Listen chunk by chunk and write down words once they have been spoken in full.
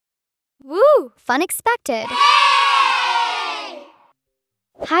Woo! Funexpected!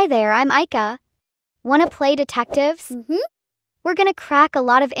 Hi there, I'm Aika. Wanna play detectives? We're gonna crack a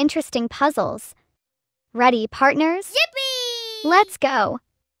lot of interesting puzzles. Ready, partners? Yippee! Let's go!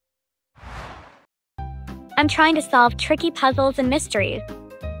 I'm trying to solve tricky puzzles and mysteries.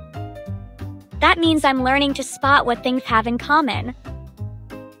 That means I'm learning to spot what things have in common.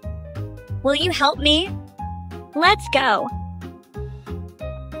 Will you help me? Let's go!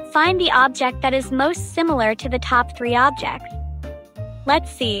 Find the object that is most similar to the top 3 objects. Let's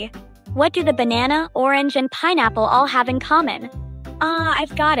see. What do the banana, orange, and pineapple all have in common?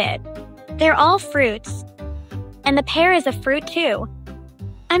 I've got it. They're all fruits. And the pear is a fruit too.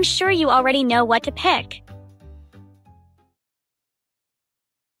 I'm sure you already know what to pick.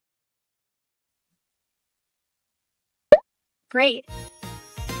 Great.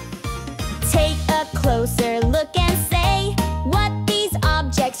 Take a closer look and say what these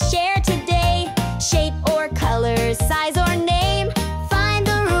objects share today. Shape or color, size or name. Find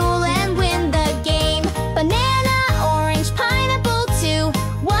the rule and win the game. Banana, orange, pineapple too.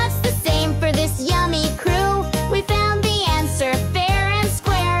 What's the same for this yummy crew? We found the answer, fair and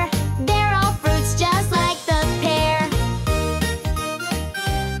square. They're all fruits just like the pear.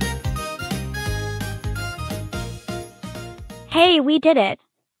 Hey, we did it.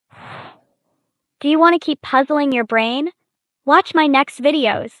 Do you want to keep puzzling your brain? Watch my next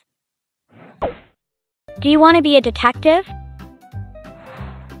videos. Do you want to be a detective?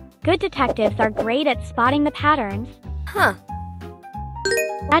 Good detectives are great at spotting the patterns.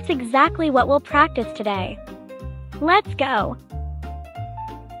 That's exactly what we'll practice today. Let's go.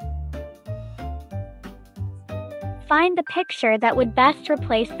 Find the picture that would best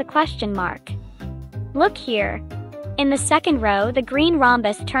replace the question mark. Look here. In the second row, the green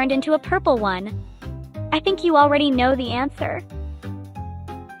rhombus turned into a purple one. I think you already know the answer.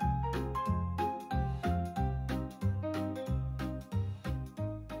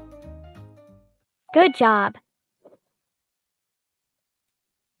 Good job.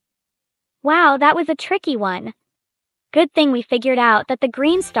 Wow, that was a tricky one. Good thing we figured out that the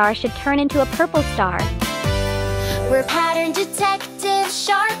green star should turn into a purple star. We're pattern detectives,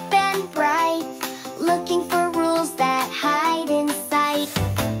 sharp and bright, looking for rules that hide in sight.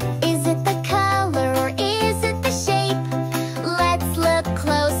 Is it the color or is it the shape? Let's look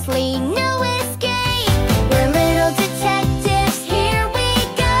closely, no escape. We're little detectives, here we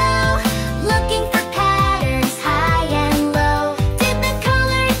go, looking for patterns high and low. Did the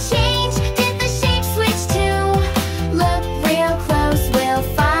color change? Did the shape switch too? Look real close, we'll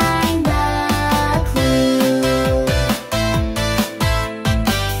find the clue.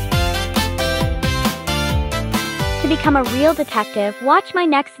 To become a real detective, watch my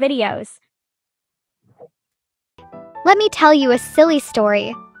next videos. Let me tell you a silly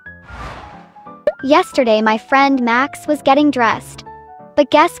story. Yesterday, my friend Max was getting dressed.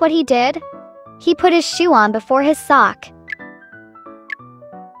 But guess what he did? He put his shoe on before his sock.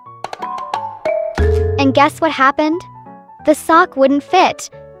 And guess what happened? The sock wouldn't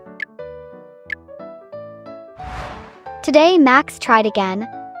fit. Today, Max tried again.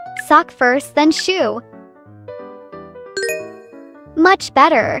 Sock first, then shoe. Much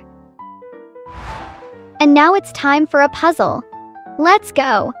better. And now it's time for a puzzle. Let's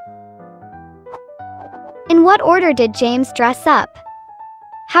go. In what order did James dress up?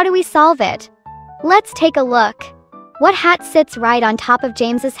 How do we solve it? Let's take a look. What hat sits right on top of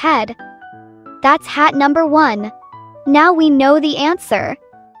James's head? That's hat number 1. Now we know the answer.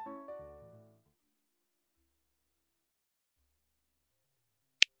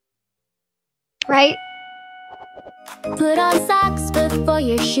 Right? Put on socks before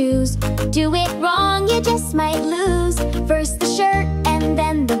your shoes. Do it wrong, you just might lose. First the shirt and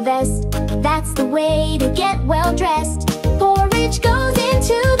then the vest. That's the way to get well dressed. Porridge goes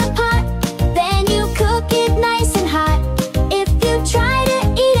into the pot, then you cook it nice and hot. If you try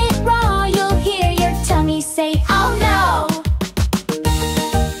to eat it raw, you'll hear your tummy say, oh no!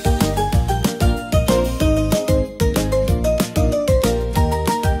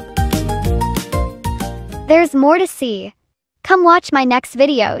 There's more to see. Come watch my next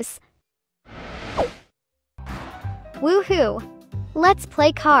videos. Woohoo! Let's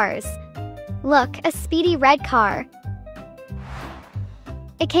play cars. Look, a speedy red car.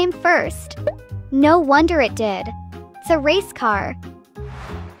 It came first. No wonder it did. It's a race car.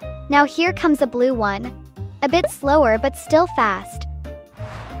 Now here comes a blue one. A bit slower but still fast.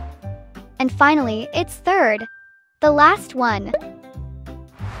 And finally, it's third. The last one.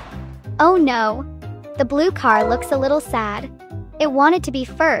 Oh no. The blue car looks a little sad. It wanted to be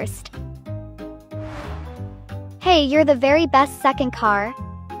first. Hey, you're the very best second car.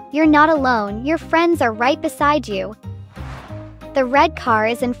 You're not alone, your friends are right beside you. The red car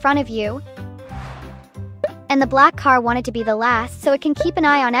is in front of you. And the black car wanted to be the last, so it can keep an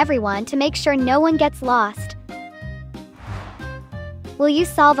eye on everyone to make sure no one gets lost. Will you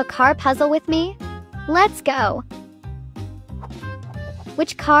solve a car puzzle with me? Let's go!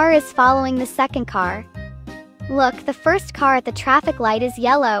 Which car is following the second car? Look, the first car at the traffic light is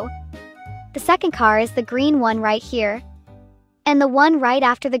yellow. The second car is the green one right here. And the one right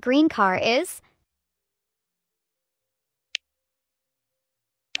after the green car is...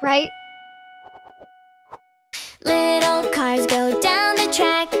 right? Little cars go down the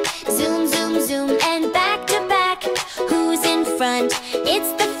track, zoom, zoom, zoom, and back to back. Who's in front?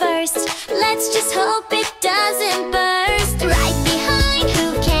 It's the first. Let's just hope it doesn't burst. Right behind,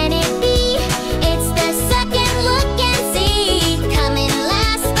 who can it be? It's the second, look and see. Coming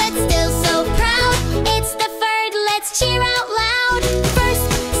last, but still so proud. It's the third, let's cheer out loud. First,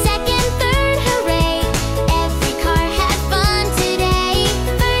 second, third, hooray. Every car had fun today.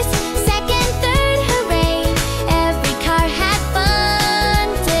 First, second, third, hooray. Every car had fun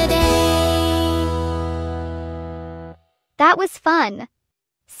today. That was fun.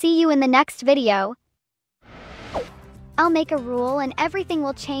 See you in the next video. I'll make a rule and everything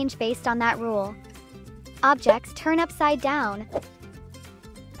will change based on that rule. Objects turn upside down.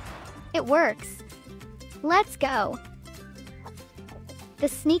 It works. Let's go. The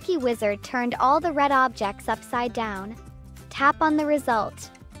sneaky wizard turned all the red objects upside down. Tap on the result.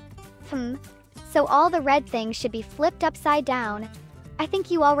 So all the red things should be flipped upside down. I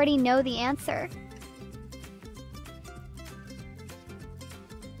think you already know the answer.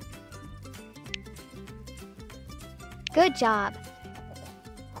 Good job.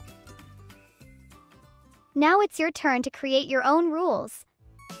 Now it's your turn to create your own rules.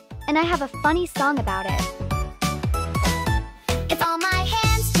 And I have a funny song about it. If all my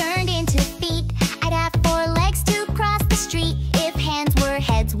hands turned into feet, I'd have 4 legs to cross the street. If hands were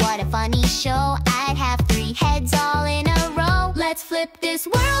heads, what a funny show. I'd have 3 heads all in a row. Let's flip this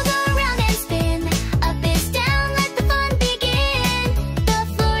world around and spin. Up is down, let the fun begin. The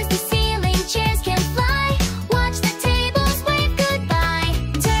floors, the ceiling, chairs can fly. Watch the tables wave goodbye.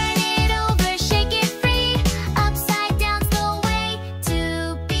 Turn it over, shake it free. Upside down's the way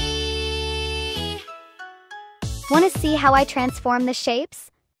to be. Want to see how I transform the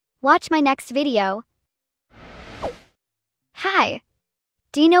shapes? Watch my next video. Hi!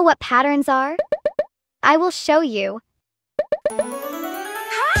 Do you know what patterns are? I will show you.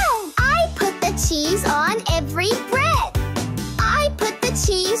 How? I put the cheese on every bread. I put the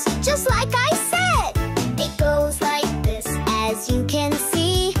cheese just like I said. It goes like this, as you can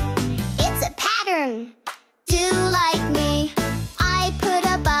see. It's a pattern. Do like me. I put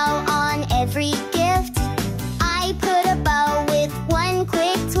a bow on every gift. I put a bow with one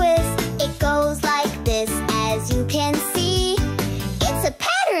quick twist. It goes like this, as you can see. It's a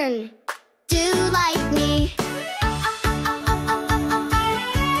pattern. Do like me.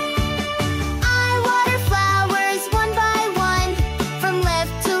 I water flowers one by one, from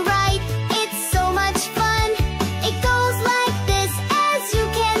left to right. It's so much fun. It goes like this, as you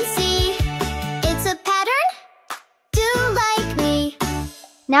can see. It's a pattern. Do like me.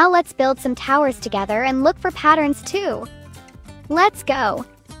 Now let's build some towers together and look for patterns too. Let's go.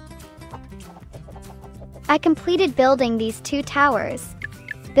 I completed building these 2 towers.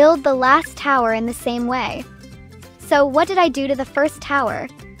 Build the last tower in the same way. So what did I do to the first tower?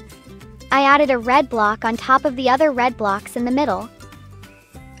 I added a red block on top of the other red blocks in the middle.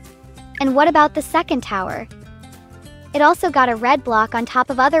 And what about the second tower? It also got a red block on top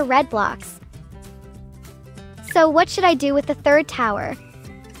of other red blocks. So what should I do with the third tower?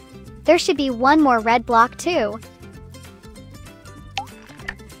 There should be one more red block too.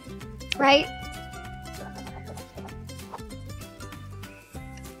 Right?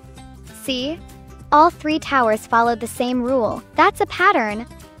 See? All 3 towers followed the same rule. That's a pattern.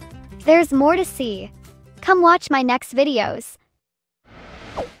 There's more to see. Come watch my next videos.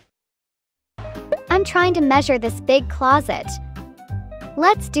 I'm trying to measure this big closet.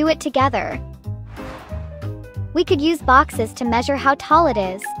 Let's do it together. We could use boxes to measure how tall it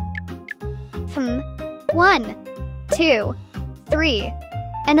is. 1, 2, 3,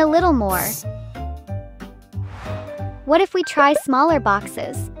 and a little more. What if we try smaller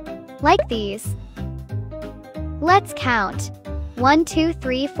boxes? Like these. Let's count. 1, 2,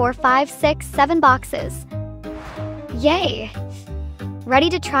 3, 4, 5, 6, 7 boxes. Yay! Ready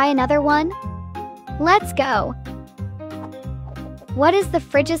to try another one? Let's go! What is the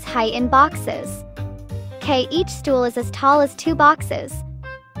fridge's height in boxes? Okay, each stool is as tall as 2 boxes.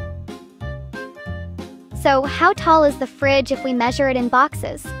 So, how tall is the fridge if we measure it in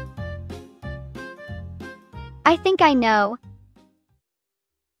boxes? I think I know.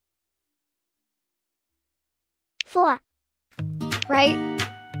 4. Right?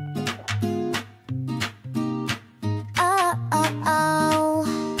 Oh, oh, oh.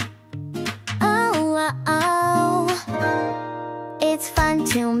 Oh, oh, oh. It's fun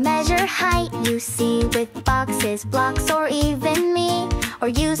to measure height, you see, with boxes, blocks, or even me. Or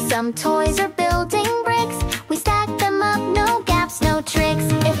use some toys or building bricks. We stack them up, no gaps, no tricks.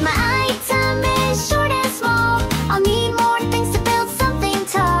 If my item is short and small, I'll need more things to build something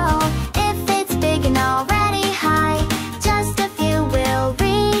tall. If it's big and already high, just a few will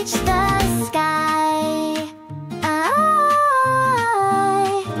reach the sky.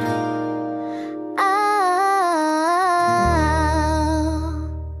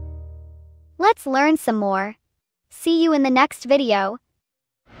 Let's learn some more. See you in the next video.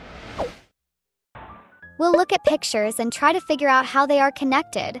 We'll look at pictures and try to figure out how they are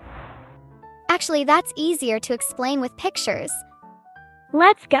connected. Actually, that's easier to explain with pictures.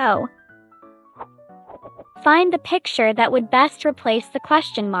 Let's go. Find the picture that would best replace the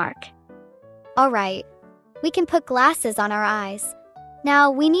question mark. Alright, we can put glasses on our eyes. Now,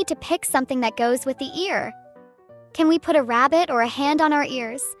 we need to pick something that goes with the ear. Can we put a rabbit or a hand on our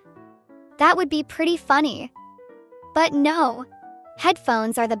ears? That would be pretty funny. But no,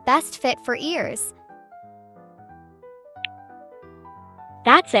 headphones are the best fit for ears.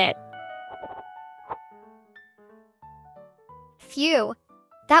 That's it. Phew,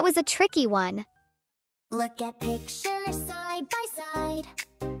 that was a tricky one. Look at pictures side by side.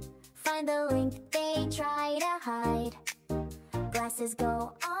 Find the link they try to hide. Glasses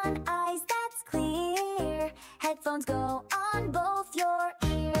go on eyes, that's clear. Headphones go on both your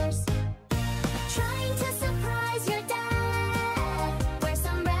ears. Trying to surprise your dad. Wear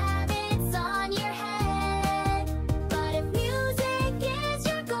some rabbits on your head. But if music is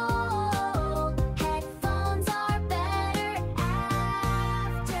your goal, headphones are better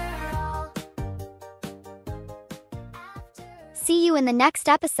after all. See you in the next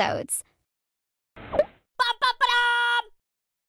episodes. Pop, pop,